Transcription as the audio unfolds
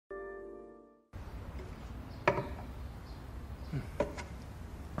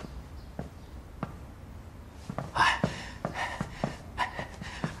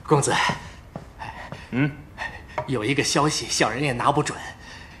公子，有一个消息，小人也拿不准。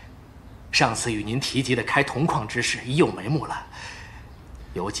上次与您提及的开铜矿之事已有眉目了，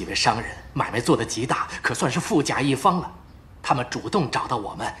有几位商人买卖做得极大，可算是富甲一方了。他们主动找到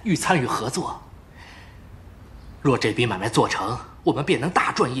我们，欲参与合作。若这笔买卖做成，我们便能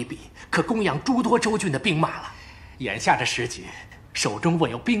大赚一笔，可供养诸多州郡的兵马了。眼下这时局，手中握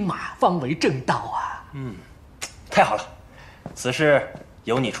有兵马，方为正道啊！太好了，此事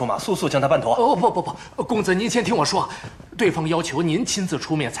由你出马，速速将他办妥。哦不，公子您先听我说，对方要求您亲自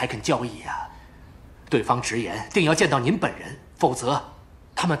出面才肯交易呀。对方直言定要见到您本人，否则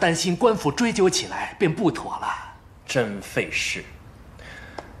他们担心官府追究起来便不妥了。真费事。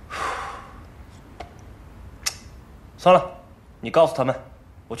算了，你告诉他们，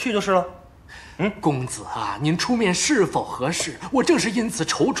我去就是了。公子啊，您出面是否合适？我正是因此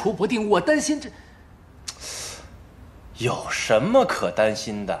踌躇不定，我担心这。有什么可担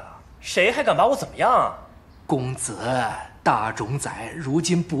心的？谁还敢把我怎么样啊？公子，大冢宰如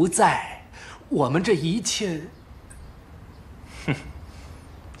今不在，我们这一切……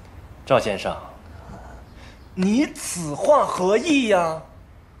赵先生，你此话何意呀？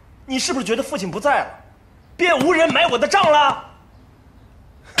你是不是觉得父亲不在了，便无人买我的账了？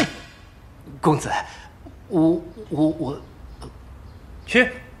公子，我去，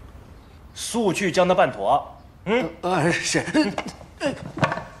速去将他办妥。是，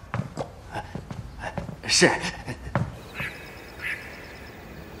是。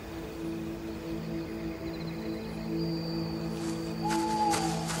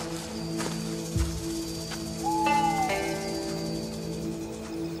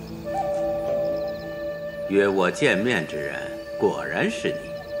约我见面之人，果然是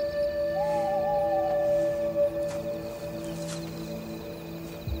你。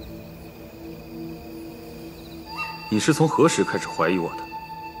你是从何时开始怀疑我的？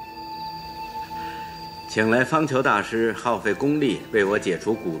请来方球大师耗费功力为我解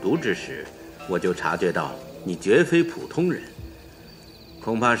除蛊毒之时，我就察觉到你绝非普通人，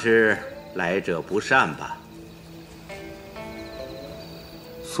恐怕是来者不善吧。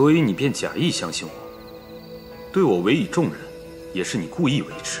所以你便假意相信我，对我委以重任，也是你故意为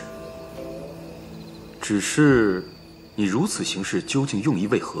之。只是，你如此行事究竟用意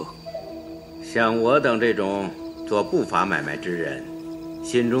为何？像我等这种做不法买卖之人，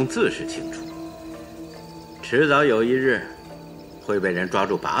心中自是清楚，迟早有一日会被人抓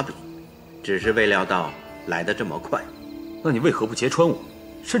住把柄，只是未料到来得这么快。那你为何不揭穿我，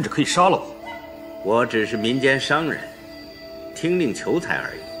甚至可以杀了我？我只是民间商人，听令求财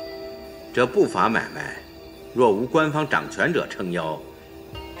而已。这不法买卖，若无官方掌权者撑腰，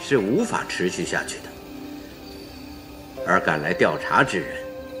是无法持续下去的。而赶来调查之人，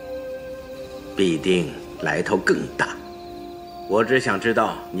必定来头更大。我只想知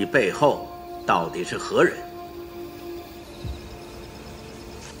道你背后到底是何人。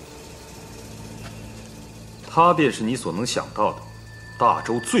他便是你所能想到的大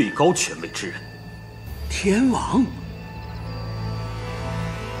周最高权位之人——天王。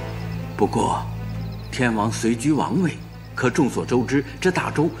不过，天王虽居王位，可众所周知，这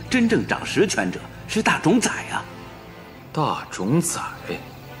大周真正掌实权者是大冢宰啊。大冢宰，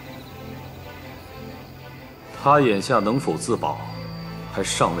他眼下能否自保，还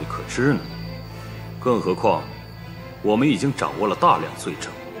尚未可知呢。更何况，我们已经掌握了大量罪证，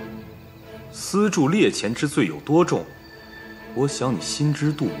私铸猎钱之罪有多重，我想你心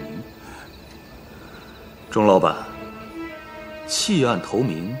知肚明。钟老板，弃暗投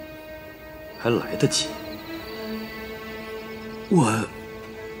明，还来得及。我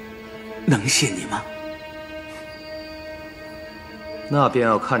能信你吗？那便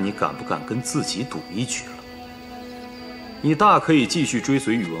要看你敢不敢跟自己赌一局了。你大可以继续追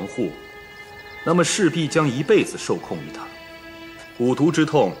随宇文护，那么势必将一辈子受控于他。蛊毒之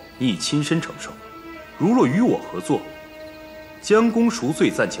痛，你已亲身承受。如若与我合作，将功赎罪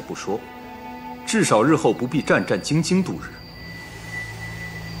暂且不说，至少日后不必战战兢兢度日。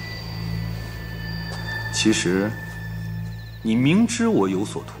其实，你明知我有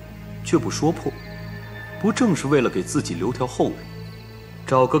所图，却不说破，不正是为了给自己留条后路，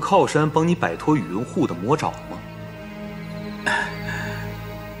找个靠山帮你摆脱宇文护的魔爪吗？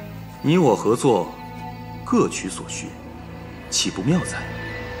你我合作，各取所需，岂不妙哉？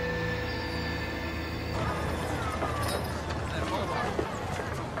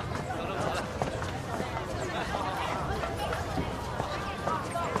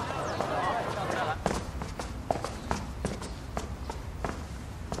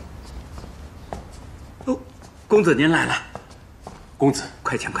哦，公子您来了。公子，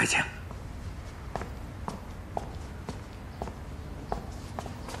快请快请。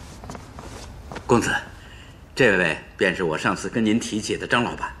公子，这位便是我上次跟您提起的张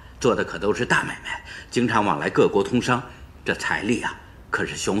老板，做的可都是大买卖，经常往来各国通商，这财力啊可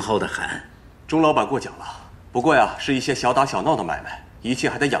是雄厚的很。钟老板过奖了，不过呀，是一些小打小闹的买卖，一切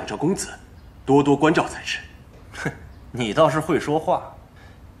还得仰仗公子多多关照才是。哼，你倒是会说话。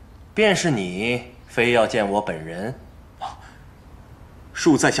便是你非要见我本人，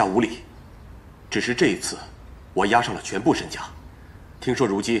恕在下无礼。只是这一次，我押上了全部身家。听说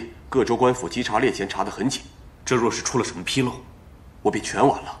如今各州官府稽查猎钱查得很紧，这若是出了什么纰漏，我便全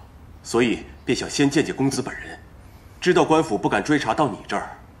完了。所以便想先见见公子本人，知道官府不敢追查到你这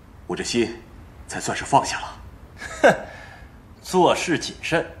儿，我这心才算是放下了。哼，做事谨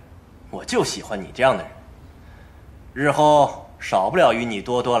慎，我就喜欢你这样的人。日后少不了与你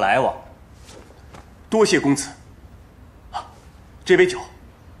多多来往。多谢公子。啊，这杯酒，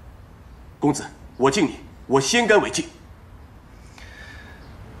公子，我敬你，我先干为敬。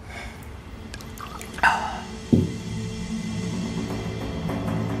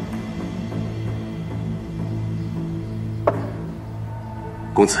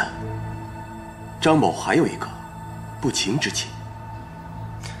公子，张某还有一个不情之请。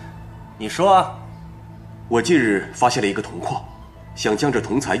你说啊。我近日发现了一个铜矿，想将这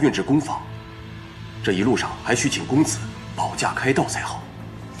铜材运至工坊，这一路上还需请公子保驾开道才好。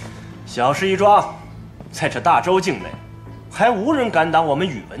小事一桩，在这大周境内，还无人敢挡我们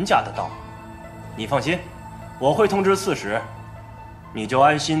宇文家的道。你放心，我会通知刺史，你就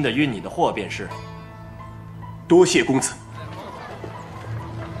安心的运你的货便是。多谢公子。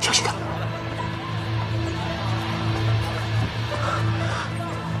小心点。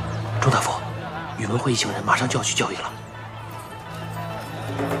钟大夫，宇文会一行人马上就要去教育了。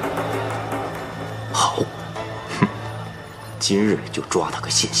好，哼，今日就抓他个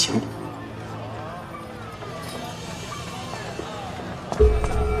现行。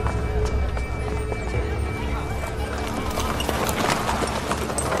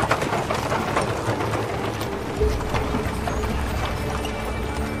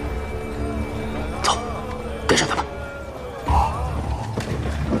走，跟上他们。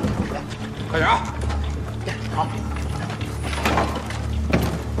快点啊！好，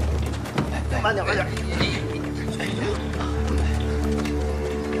慢点，慢点。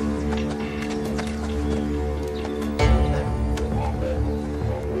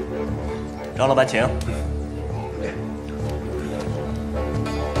张老板，请。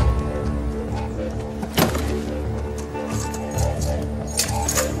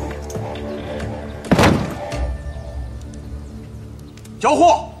交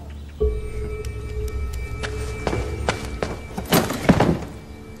货。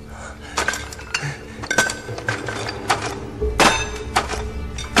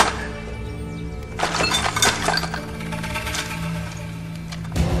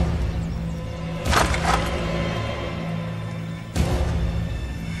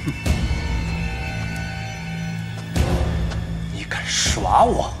耍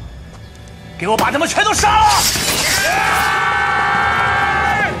我！给我把他们全都杀了！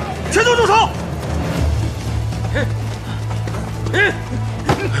全都住手！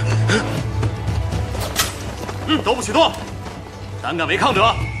都不许动！胆敢违抗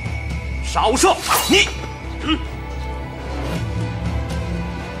者，杀无赦！你，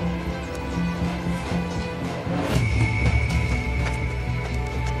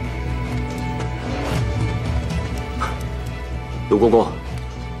卢公公，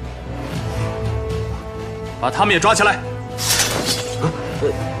把他们也抓起来！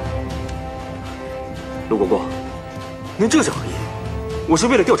卢公公，您这是何意？我是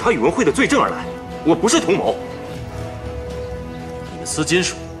为了调查宇文会的罪证而来，我不是同谋。你们司金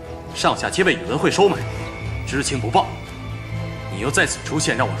属，上下皆为宇文会收买，知情不报。你又在此出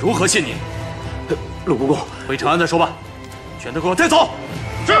现，让我如何信你？陆公公，回长安再说吧。全都给我带走！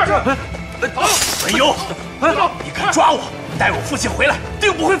是。文幽，你敢抓我，待我父亲回来，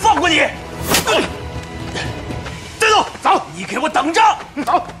定不会放过你。带走，走！你给我等着！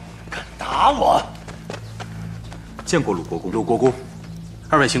走！敢打我！见过鲁国公。鲁国公，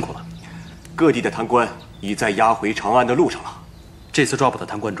二位辛苦了。各地的贪官已在押回长安的路上了。这次抓捕的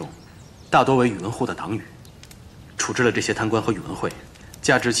贪官中，大多为宇文护的党羽。处置了这些贪官和宇文会，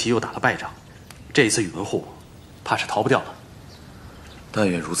加之其又打了败仗，这一次宇文护怕是逃不掉了。但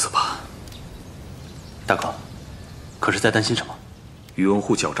愿如此吧。大哥，可是在担心什么？宇文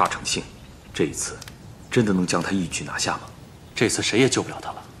护狡诈成性，这一次真的能将他一举拿下吗？这次谁也救不了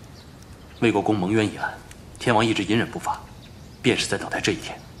他了。魏国公蒙冤一案，天王一直隐忍不发，便是在等待这一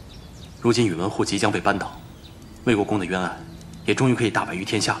天。如今宇文护即将被扳倒，魏国公的冤案也终于可以大白于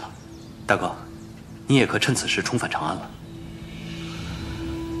天下了。大哥，你也可趁此时重返长安了。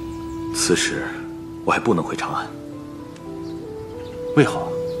此时我还不能回长安。为何？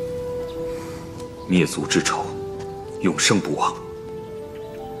灭族之仇，永生不忘。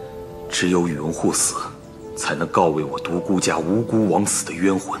只有宇文护死，才能告慰我独孤家无辜枉死的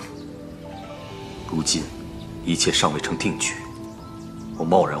冤魂。如今，一切尚未成定局，我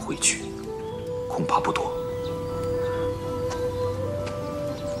贸然回去，恐怕不妥。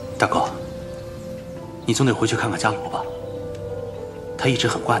大哥，你总得回去看看伽罗吧，他一直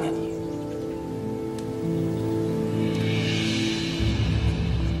很挂念你。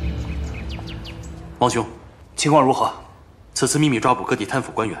王兄，情况如何？此次秘密抓捕各地贪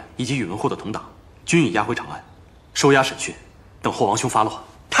腐官员以及宇文护的同党，均已押回长安，收押审讯，等候王兄发落。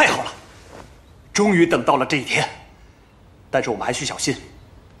太好了，终于等到了这一天。但是我们还需小心，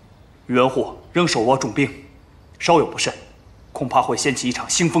宇文护仍手握重兵，稍有不慎，恐怕会掀起一场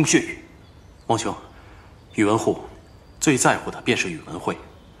腥风血雨。王兄，宇文护最在乎的便是宇文慧，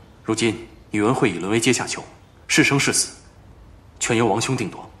如今宇文慧已沦为阶下囚，是生是死，全由王兄定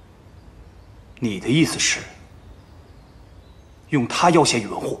夺。你的意思是，用他要挟宇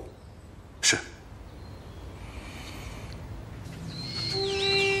文护？是。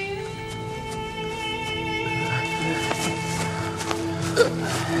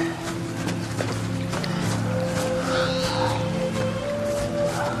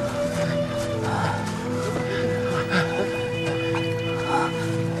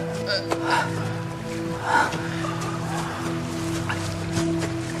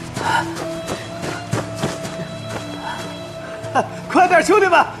快点，兄弟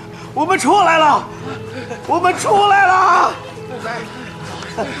们，我们出来了！我们出来了！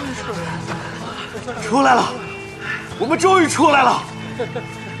出来了！我们终于出来了！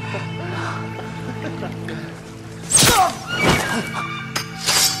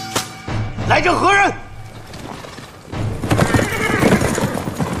来者何人？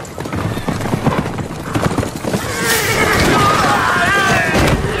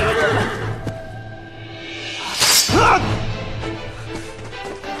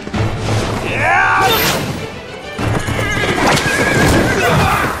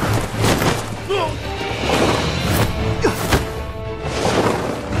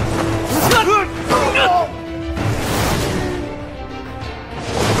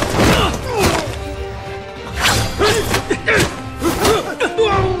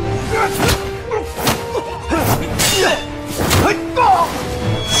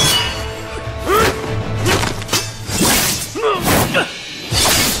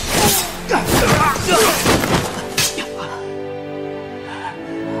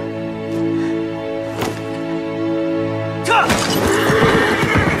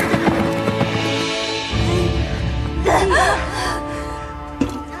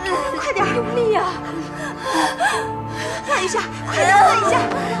快点，用力呀！换一下，快点换一下！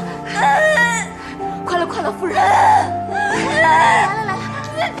快了，快了，夫人！来了，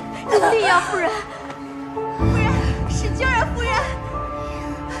用力呀，夫人！夫人，使劲啊，夫人！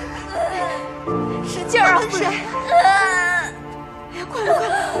使劲啊，夫人！哎呀，快了，快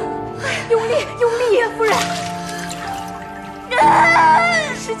了！用力，用力呀，夫人！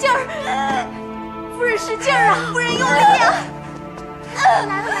使劲儿！夫人使劲儿啊！夫人用力呀！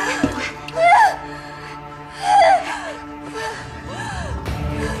来了，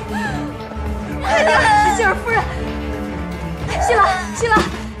快点，使劲儿，夫人！谢了，谢了！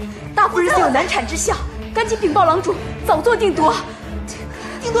大夫人虽有难产之象，赶紧禀报郎主，早做定夺。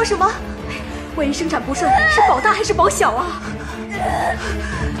定夺什么？万一生产不顺，是保大还是保小啊？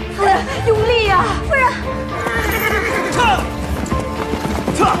夫人，用力呀！夫人！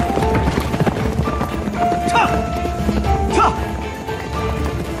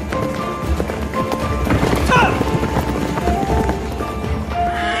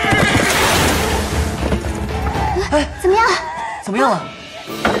哎，怎么样？怎么样了？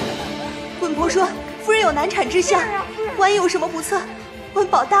稳婆说夫人有难产之象，万一有什么不测，问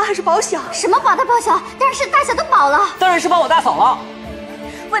保大还是保小？什么保大保小？当然是大小都保了。当然是帮我大嫂了。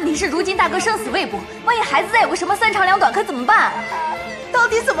问题是如今大哥生死未卜，万一孩子再有个什么三长两短，可怎么办？到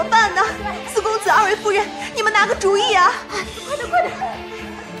底怎么办呢？四公子、二位夫人，你们拿个主意啊！快点，快点！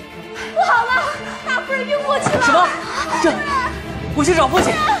不好了，大夫人晕过去了。什么？这，我去找父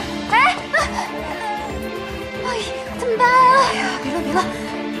亲。哎，怎么办啊？哎呀，别乱，别乱！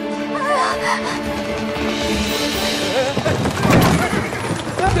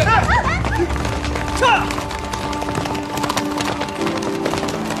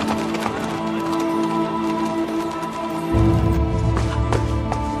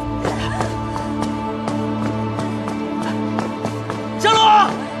小罗，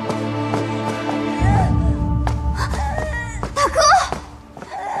大哥，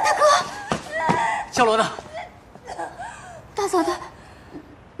小罗呢？大嫂的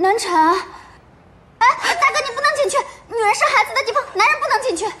难产。哎，大哥，你不能进去，女人生孩子的地方，男人不能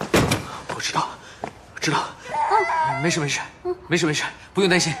进去。我知道，知道。没事，不用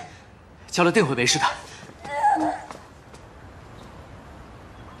担心，小罗定会没事的。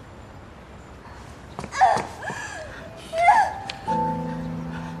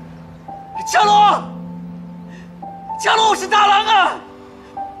伽罗，伽罗，我是大郎啊！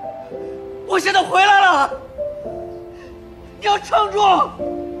我现在回来了，你要撑住！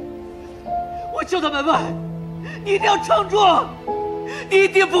我就在门外，你一定要撑住，你一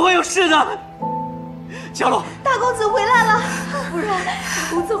定不会有事的。伽罗，大公子回来了，夫人，大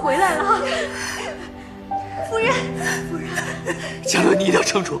公子回来了，夫人。伽罗，你一定要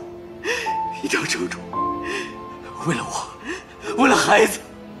撑住，一定要撑住，为了我，为了孩子。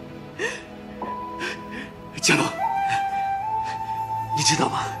伽罗，你知道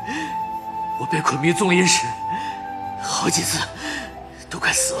吗？我被捆迷踪林时，好几次都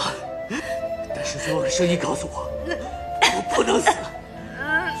快死了，但是最后的声音告诉我，我不能死，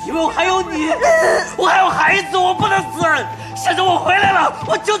因为我还有你，我还有孩子，我不能死。现在我回来了，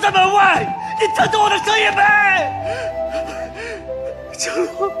我就在门外，你听懂我的声音没？伽罗，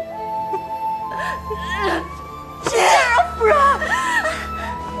是这样，夫人。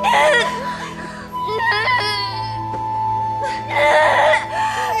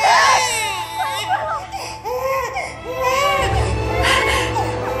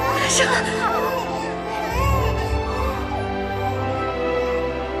生了，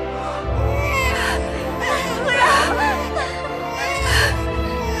夫人，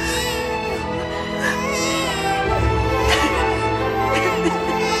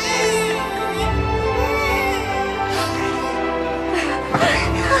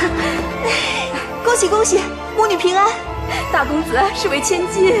恭喜恭喜，母女平安。大公子是为千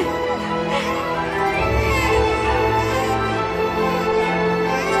金。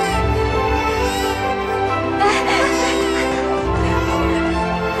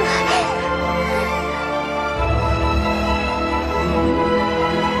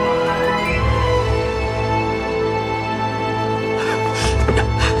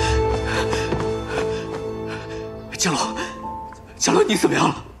伽罗，你怎么样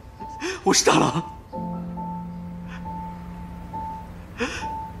了？我是大郎。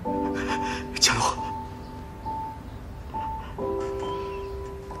伽罗，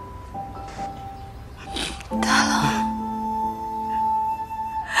大郎，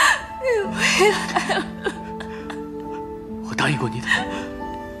你回来了。我答应过你的，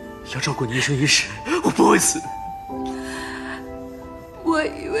要照顾你一生一世，我不会死。我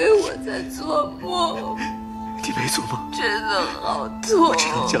以为我在做梦。你没做梦，真的好痛。我知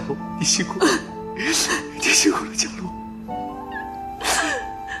道，伽罗，你辛苦了，你辛苦了，伽罗。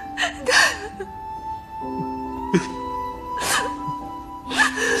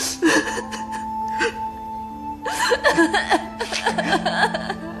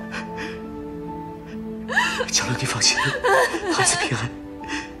伽罗，你放心，孩子平安，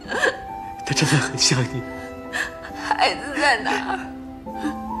他真的很想你。孩子在哪儿？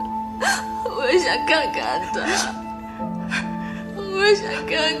我想看看他，我想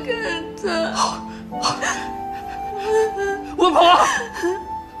看看他。好，好。温婆，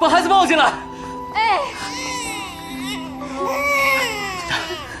把孩子抱进来。哎。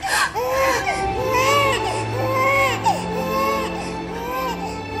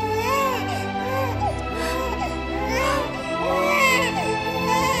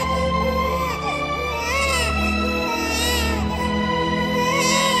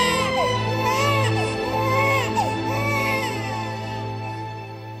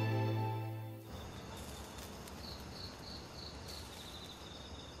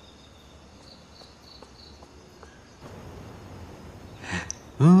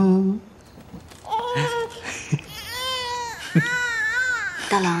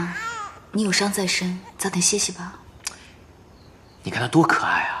大郎，你有伤在身，早点歇息吧。你看他多可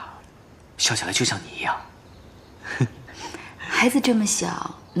爱啊，笑起来就像你一样。孩子这么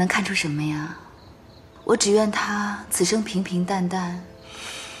小，能看出什么呀？我只愿他此生平平淡淡，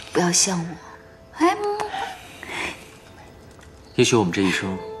不要像我。哎，也许我们这一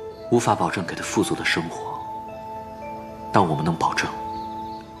生无法保证给他富足的生活，但我们能保证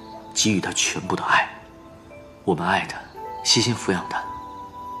给予他全部的爱。我们爱他，悉心抚养他，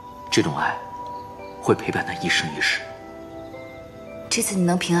这种爱会陪伴他一生一世。这次你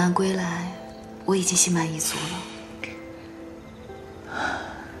能平安归来，我已经心满意足了。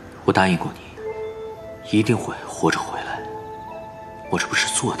我答应过你，一定会活着回来。我这不是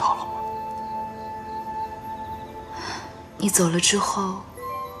做到了吗？你走了之后，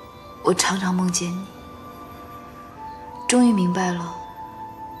我常常梦见你。终于明白了，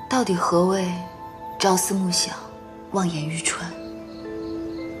到底何谓朝思暮想，望眼欲穿。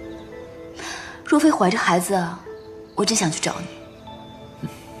若非怀着孩子啊，我真想去找你。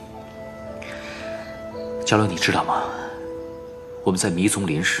嘉乐，你知道吗？我们在迷踪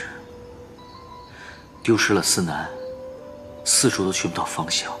林时，丢失了思南，四处都寻不到方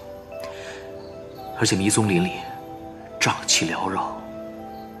向，而且迷踪林里瘴气缭绕。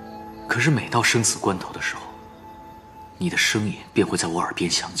可是每到生死关头的时候，你的声音便会在我耳边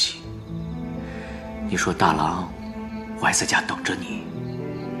响起。你说：“大郎，我还在家等着你，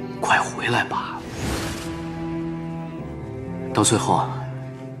快回来吧。”到最后啊，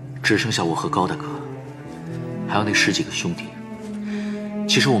只剩下我和高大哥，还有那10几个兄弟。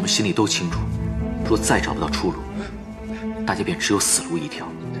其实我们心里都清楚，若再找不到出路，大家便只有死路一条。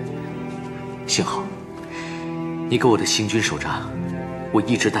幸好，你给我的行军手札，我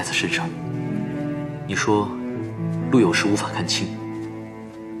一直带在身上。你说，路有时无法看清，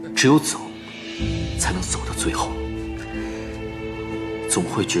只有走，才能走到最后，总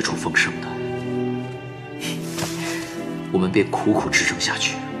会绝处逢生的。我们便苦苦支撑下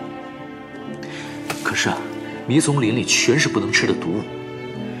去。可是啊，迷踪林里全是不能吃的毒物。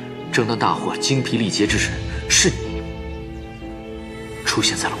正当大伙精疲力竭之时，是你出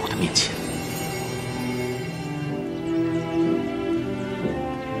现在了我的面前。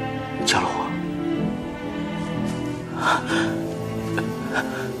嘉罗，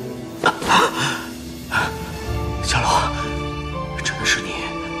嘉罗，真的是你？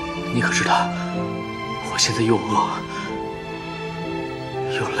你可知道，我现在又饿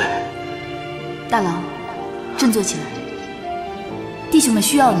又累。大郎，振作起来，弟兄们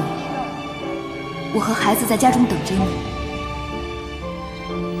需要你。我和孩子在家中等着你。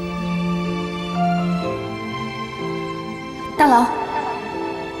大郎，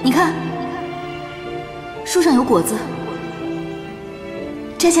你看，树上有果子，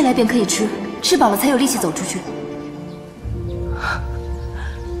摘下来便可以吃，吃饱了才有力气走出去。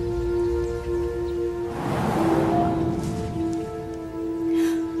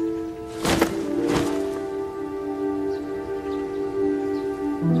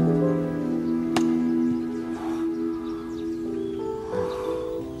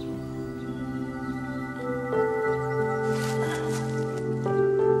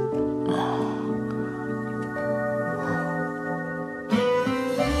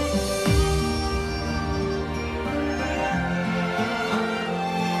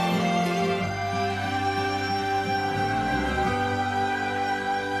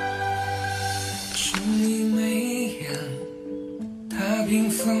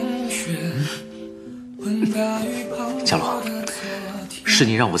嘉罗，是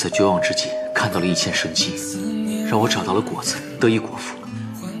你让我在绝望之际看到了一线生机，让我找到了果子，得以果腹。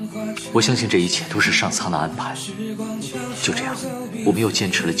我相信这一切都是上苍的安排。就这样，我们又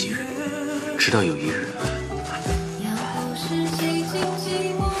坚持了几日，直到有一日，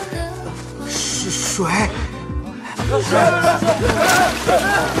是水。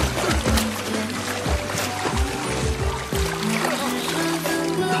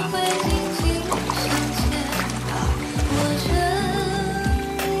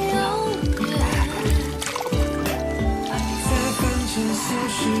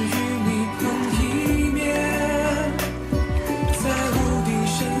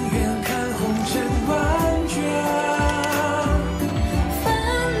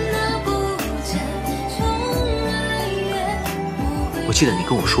我记得你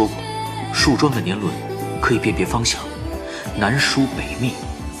跟我说过，树桩的年轮可以辨别方向，南疏北密。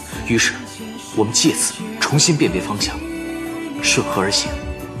于是，我们借此重新辨别方向，顺河而行，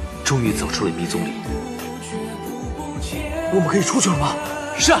终于走出了迷踪林。我们可以出去了吗？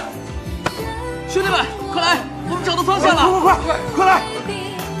是。兄弟们，快来，我们找到方向了！快来！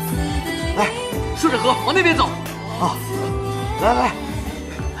来，顺着河往那边走。啊，来。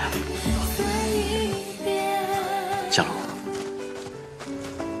嘉龙，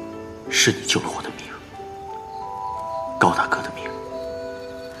是你救了我的命，高大哥的命。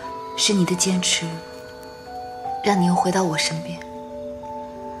是你的坚持，让你又回到我身边。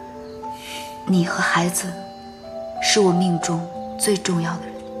你和孩子，是我命中最重要的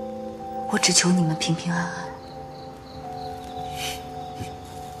人。我只求你们平平安安。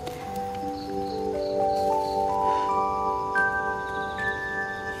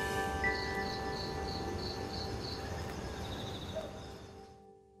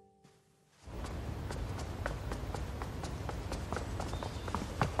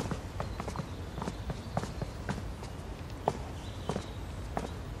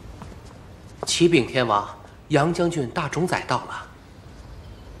启禀天王，杨将军大冢宰到了。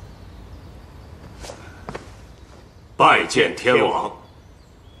拜见天王。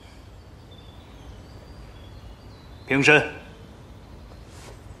平身。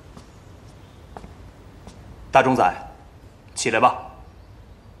大冢宰，起来吧。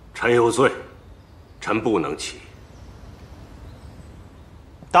臣有罪，臣不能起。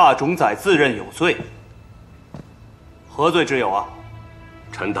大冢宰自认有罪，何罪之有啊？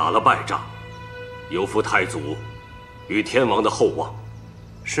臣打了败仗，有负太祖与天王的厚望。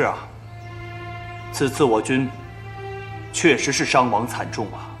是啊，此次我军确实是伤亡惨重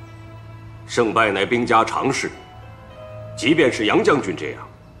啊。胜败乃兵家常事，即便是杨将军这样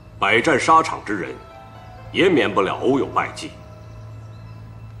百战沙场之人，也免不了偶有败绩。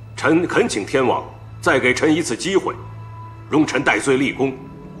臣恳请天王再给臣一次机会，容臣戴罪立功，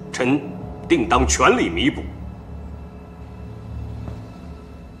臣定当全力弥补。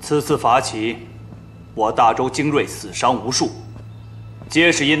此次伐齐，我大周精锐死伤无数，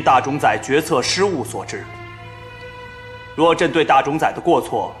皆是因大冢宰决策失误所致。若朕对大冢宰的过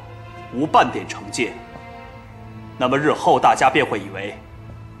错无半点惩戒，那么日后大家便会以为，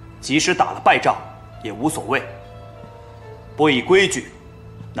即使打了败仗也无所谓。不以规矩，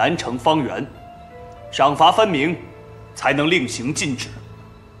难成方圆，赏罚分明，才能令行禁止。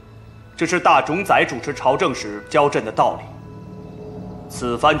这是大冢宰主持朝政时教朕的道理。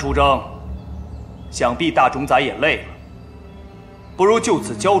此番出征，想必大冢宰也累了，不如就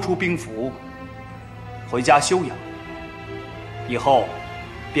此交出兵符，回家休养。以后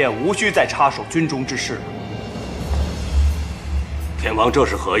便无需再插手军中之事了。天王这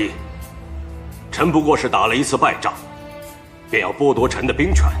是何意？臣不过是打了一次败仗，便要剥夺臣的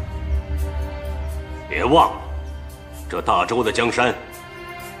兵权？别忘了，这大周的江山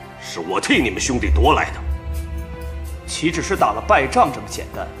是我替你们兄弟夺来的。岂只是打了败仗这么简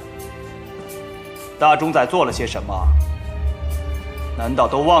单？大冢宰做了些什么？难道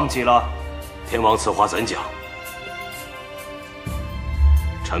都忘记了？天王此话怎讲？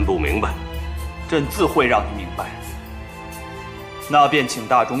臣不明白。朕自会让你明白。那便请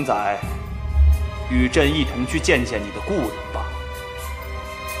大冢宰与朕一同去见见你的故人吧。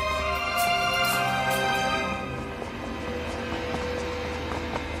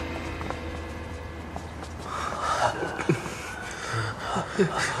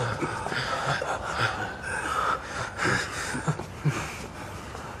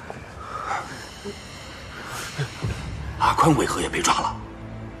阿宽为何也被抓了？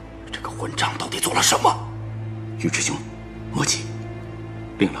这个混账到底做了什么？尉迟兄，莫急，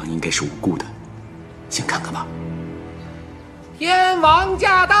令郎应该是无辜的，先看看吧。天王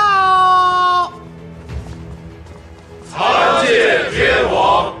驾到！参见天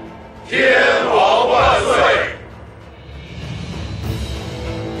王，天王万岁！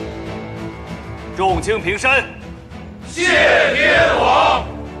众卿平身。谢天王。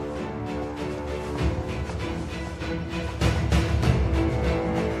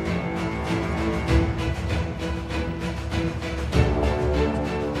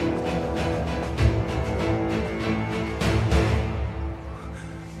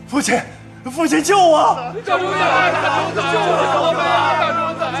父亲，父亲救我！大冢宰，大冢宰，救我们啊！大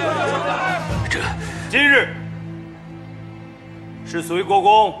冢宰，今日是隋国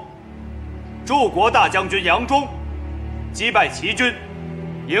公柱国大将军杨忠击败齐军，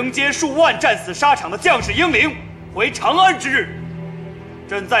迎接数万战死沙场的将士英灵回长安之日。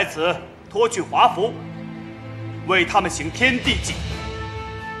朕在此脱去华服，为他们行天地祭。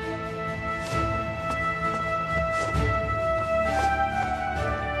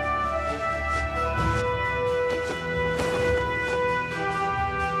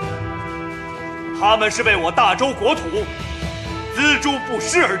他们是为我大周国土锱铢不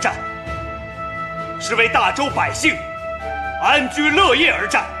施而战，是为大周百姓安居乐业而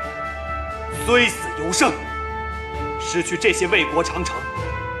战。虽死犹生，失去这些为国长城，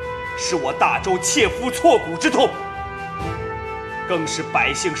是我大周切肤挫骨之痛，更是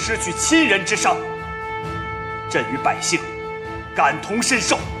百姓失去亲人之伤。朕与百姓感同身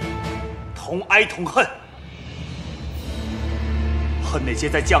受，同哀同恨，恨那些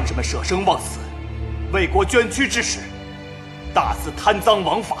在将士们舍生忘死为国捐躯之时，大肆贪赃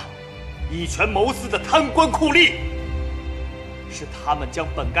枉法、以权谋私的贪官酷吏，是他们将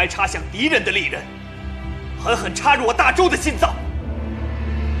本该插向敌人的利刃，狠狠插入我大周的心脏，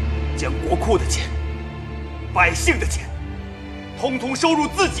将国库的钱、百姓的钱，统统收入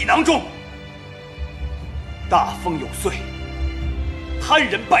自己囊中。大风有岁，贪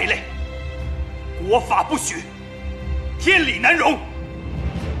人败类，国法不许，天理难容。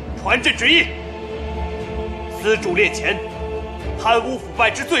传朕旨意，私铸列钱、贪污腐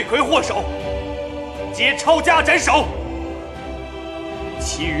败之罪魁祸首，皆抄家斩首；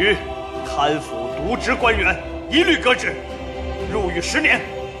其余贪腐渎职官员，一律革职，入狱10年，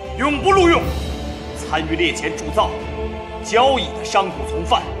永不录用。参与猎钱铸造、交易的商贾从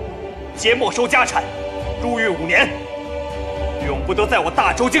犯，皆没收家产，入狱5年，永不得在我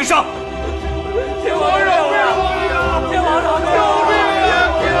大周经商。天王饶命！天王饶命！饶命！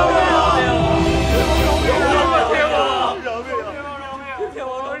天王饶命！天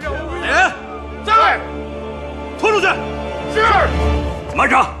王饶命！来人，在，拖出去。是。慢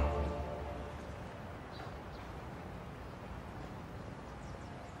着。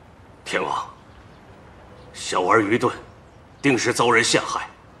天王，小儿愚钝，定是遭人陷害，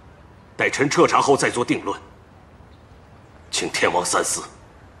待臣彻查后再做定论，请天王三思。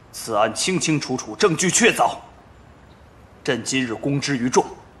此案清清楚楚，证据确凿。朕今日公之于众，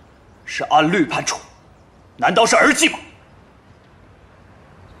是按律判处，难道是儿戏吗？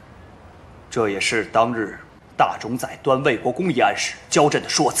这也是当日大冢宰端魏国公一案时教朕的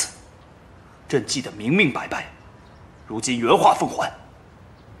说辞，朕记得明明白白，如今原话奉还。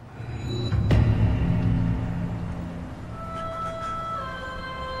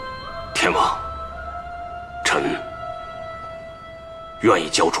天王，臣愿意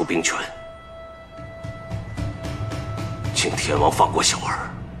交出兵权，请天王放过小儿。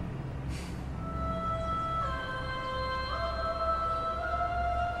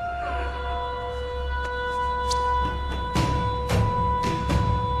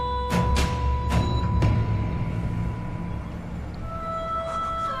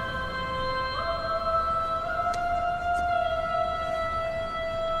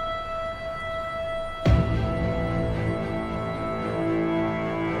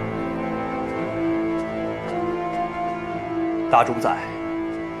大冢宰，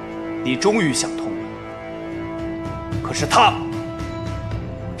你终于想通了。可是他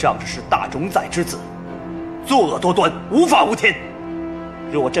仗着是大冢宰之子，作恶多端，无法无天。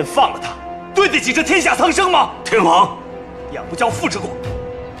若朕放了他，对得起这天下苍生吗？天王，养不教，父之过。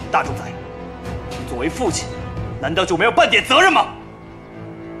大冢宰，你作为父亲，难道就没有半点责任吗？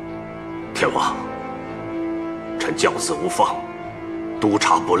天王，臣教子无方，督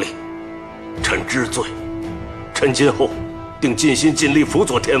察不力，臣知罪。臣今后定尽心尽力辅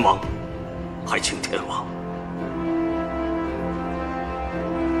佐天王，还请天王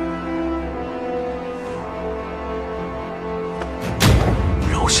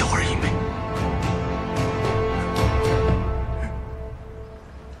饶小儿一命。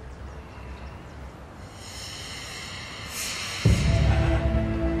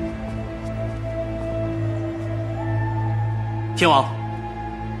天王，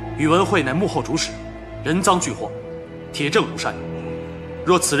宇文慧乃幕后主使，人赃俱获，铁证如山。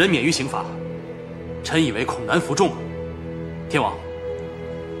若此人免于刑罚，臣以为恐难服众啊。天王，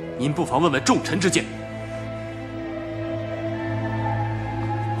您不妨问问众臣之见。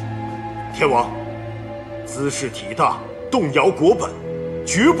天王，兹事体大，动摇国本，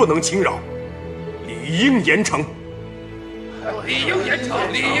绝不能轻饶，理应严惩。理应严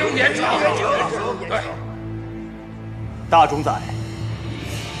惩，理应严惩。对。大冢宰，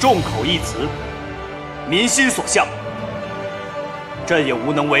众口一词，民心所向，朕也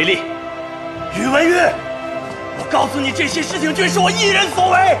无能为力。宇文赟，我告诉你，这些事情均是我一人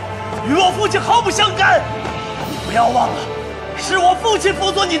所为，与我父亲毫不相干。你不要忘了，是我父亲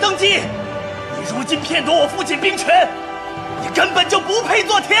辅佐你登基，你如今骗夺我父亲兵权，你根本就不配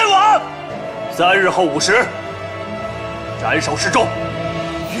做天王。3日后5时，斩首示众。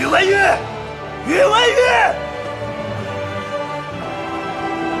宇文赟，宇文赟。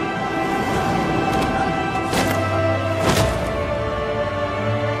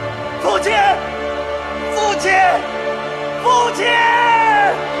父亲，父亲，父亲！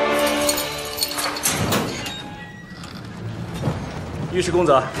御史公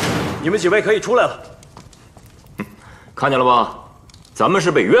子，你们几位可以出来了。看见了吧？咱们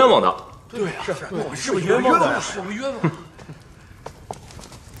是被冤枉的。对呀，我们是被冤枉的，我们冤枉。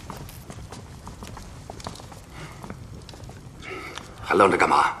还愣着干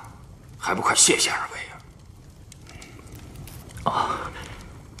嘛？还不快谢谢二位啊！啊，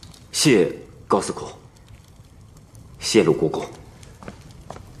谢高司空，谢陆国公。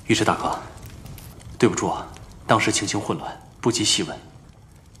御史大哥，对不住啊，当时情形混乱，不及细问，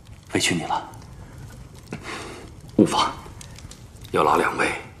委屈你了。无妨，有劳两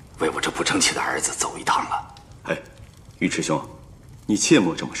位为我这不争气的儿子走一趟了。哎，尉迟兄，你切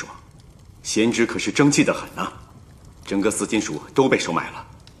莫这么说，贤侄可是争气的很啊！整个紫金署都被收买了，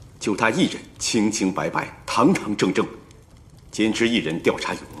就他一人清清白白、堂堂正正，兼职一人调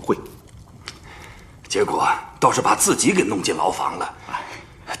查宇文慧，结果倒是把自己给弄进牢房了。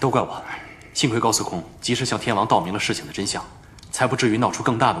都怪我，幸亏高司空及时向天王道明了事情的真相，才不至于闹出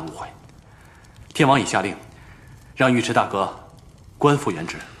更大的误会。天王已下令，让尉迟大哥官复原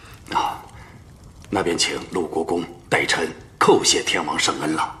职。啊，那便请陆国公代臣叩谢天王圣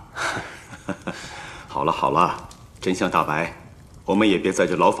恩了。好了好了，真相大白，我们也别在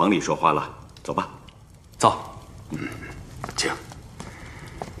这牢房里说话了，走吧。走。请。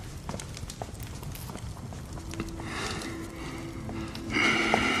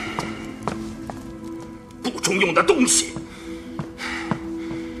不中用的东西，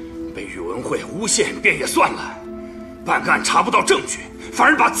被宇文慧诬陷便也算了，办案查不到证据，反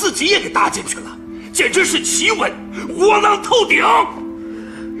而把自己也给搭进去了，简直是奇闻，窝囊透顶。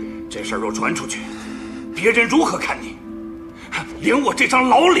这事儿若传出去，别人如何看你？连我这张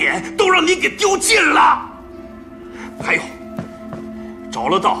老脸都让你给丢尽了。还有，找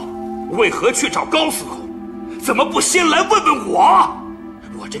了道，为何去找高司空？怎么不先来问问我？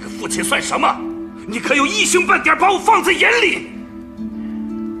我这个父亲算什么？你可有一星半点把我放在眼里？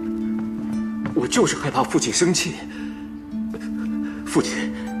我就是害怕父亲生气。父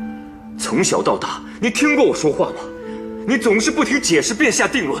亲，从小到大，你听过我说话吗？你总是不停解释便下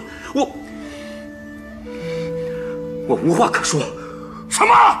定论，我无话可说。什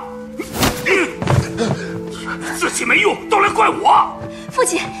么？自己没用，都来怪我！父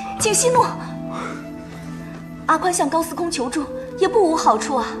亲，请息怒。阿宽向高司空求助，也不无好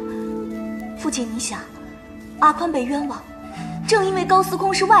处啊。父亲，你想，阿宽被冤枉，正因为高司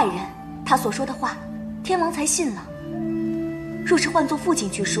空是外人，他所说的话，天王才信了。若是换做父亲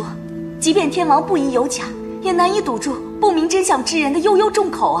去说，即便天王不疑有假，也难以堵住不明真相之人的悠悠众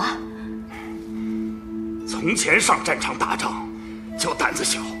口啊。从前上战场打仗，叫胆子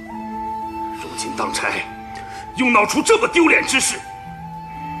小；如今当差，又闹出这么丢脸之事，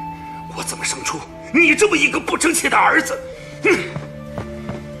我怎么生出你这么一个不争气的儿子？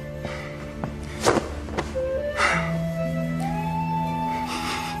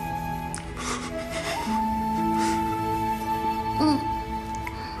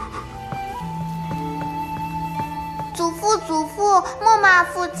祖父，莫骂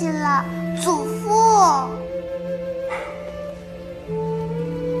父亲了，祖父。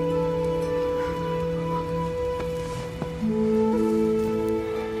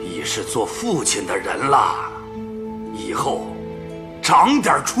已是做父亲的人了，以后长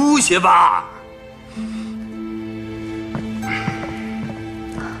点出息吧。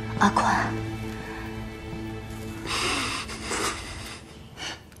阿宽，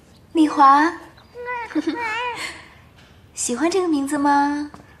丽华。喜欢这个名字吗？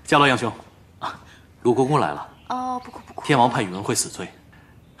家老杨兄，鲁国公来了。哦，不哭。天王判宇文慧死罪，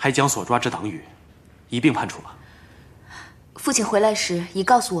还将所抓之党羽一并判处了。父亲回来时已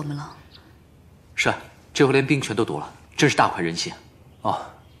告诉我们了。是啊，这回连兵权都夺了，真是大快人心。哦，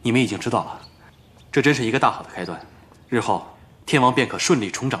你们已经知道了，这真是一个大好的开端，日后天王便可顺利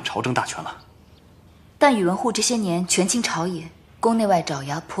重掌朝政大权了。但宇文护这些年权倾朝野，宫内外爪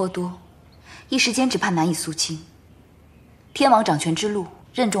牙颇多，一时间只怕难以肃清。天王掌权之路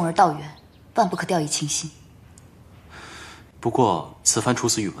任重而道远，万不可掉以轻心。不过此番处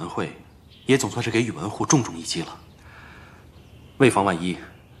死宇文慧，也总算是给宇文护重重一击了。为防万一，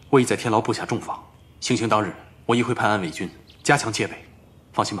我已在天牢布下重防，行刑当日，我亦会派安卫军加强戒备。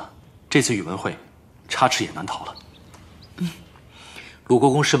放心吧，这次宇文慧插翅也难逃了。鲁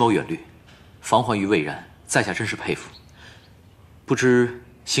国公深谋远虑，防患于未然，在下真是佩服。不知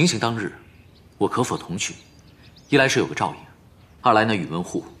行刑当日，我可否同去？一来是有个照应，二来那宇文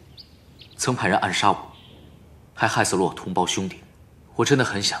护曾派人暗杀我，还害死了我同胞兄弟，我真的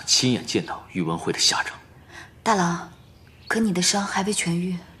很想亲眼见到宇文慧的下场。大郎，可你的伤还未痊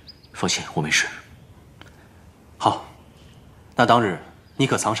愈。放心，我没事。好，那当日你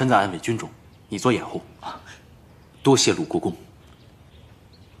可藏身在安卫军中，以作掩护啊。多谢鲁国公。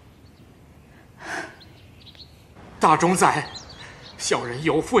大冢宰，小人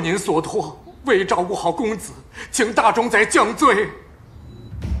有负您所托，未照顾好公子，请大冢宰降罪。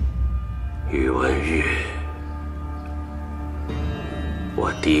宇文玉，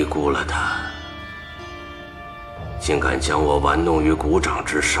我低估了他，竟敢将我玩弄于股掌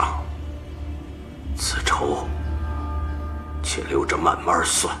之上，此仇且留着慢慢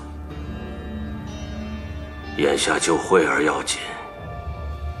算。眼下救慧儿要紧，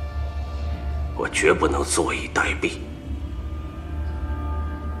我绝不能坐以待毙，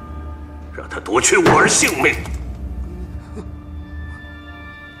让他夺去我儿性命。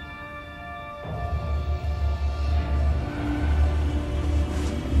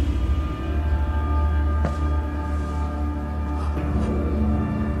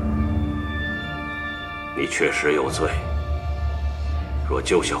你确实有罪，若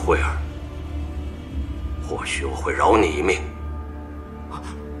救下慧儿，或许我会饶你一命。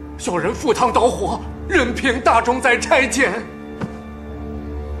小人赴汤蹈火，任凭大冢宰差遣。